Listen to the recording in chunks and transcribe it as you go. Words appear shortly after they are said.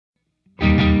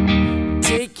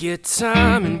Take your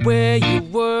time and weigh your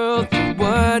world for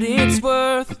what it's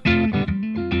worth.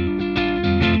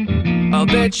 I'll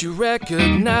bet you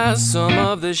recognize some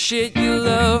of the shit you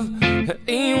love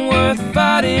ain't worth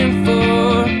fighting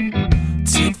for.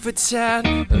 Tit for tat,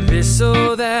 this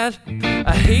or that.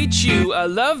 I hate you, I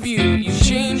love you. You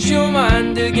changed your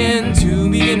mind again to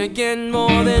begin again.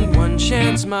 More than one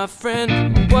chance, my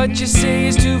friend. What you say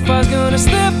is too far's gonna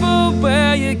slip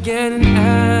away again. And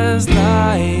as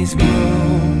lies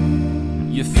grow,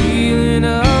 you're feeling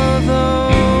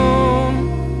alone.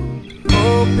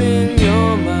 Open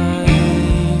your mind.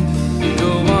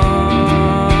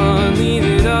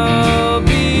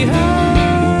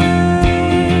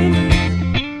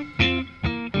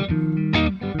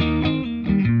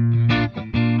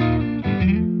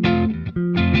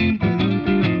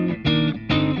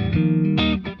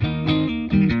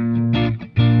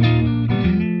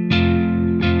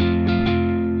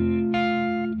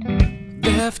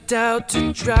 Left out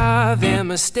to dry their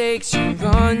mistakes, you're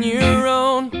on your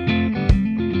own.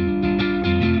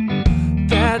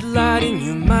 That light in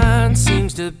your mind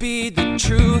seems to be the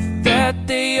truth that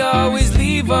they always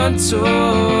leave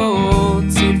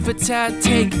untold. Tit for tat,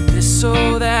 take this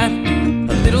or that.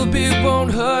 A little bit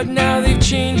won't hurt now they've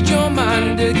changed your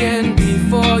mind again. Be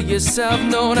for yourself,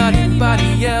 no, not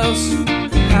anybody else.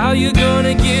 How you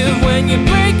gonna give when you're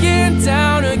breaking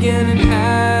down again? And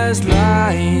as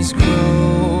lies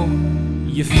grow,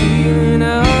 you're feeling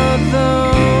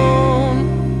alone.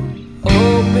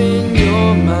 Open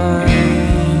your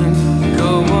mind,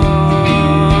 go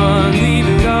on, leave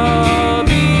it all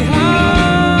behind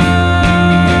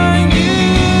you.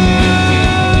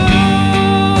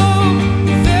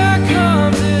 There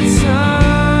comes a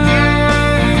time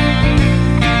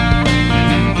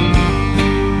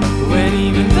when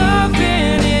even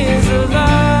loving is a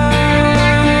lie,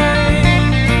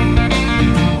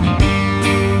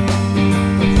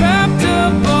 wrapped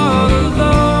up all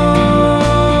alone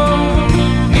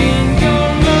in your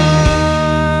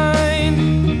mind.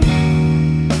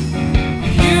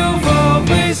 You've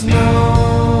always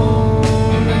known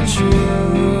the truth.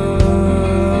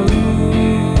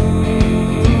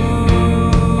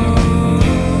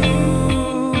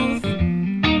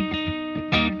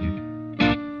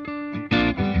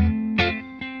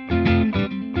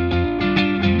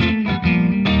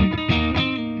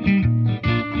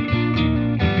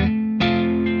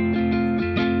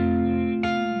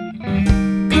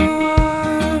 Go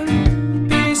on,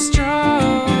 be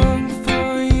strong for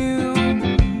you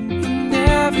and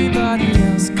everybody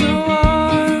else. Go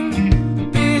on,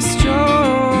 be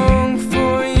strong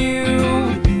for you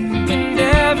and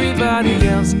everybody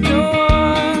else. Go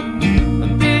on,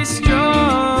 be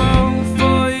strong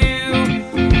for you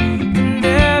and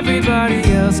everybody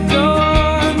else. Go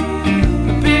on,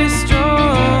 be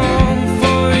strong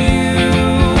for you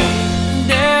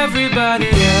and everybody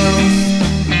else. Go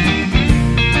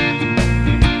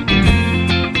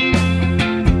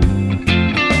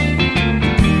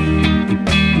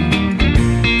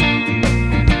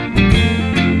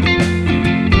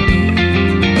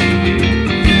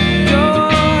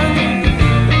on,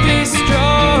 be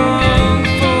strong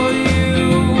for you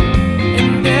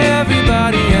and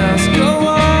everybody else. Go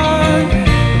on,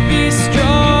 be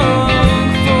strong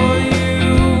for you.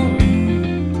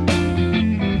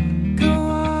 Go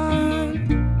on,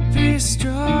 be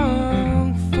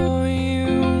strong for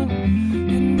you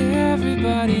and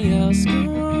everybody else. Go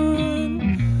on,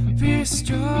 be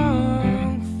strong.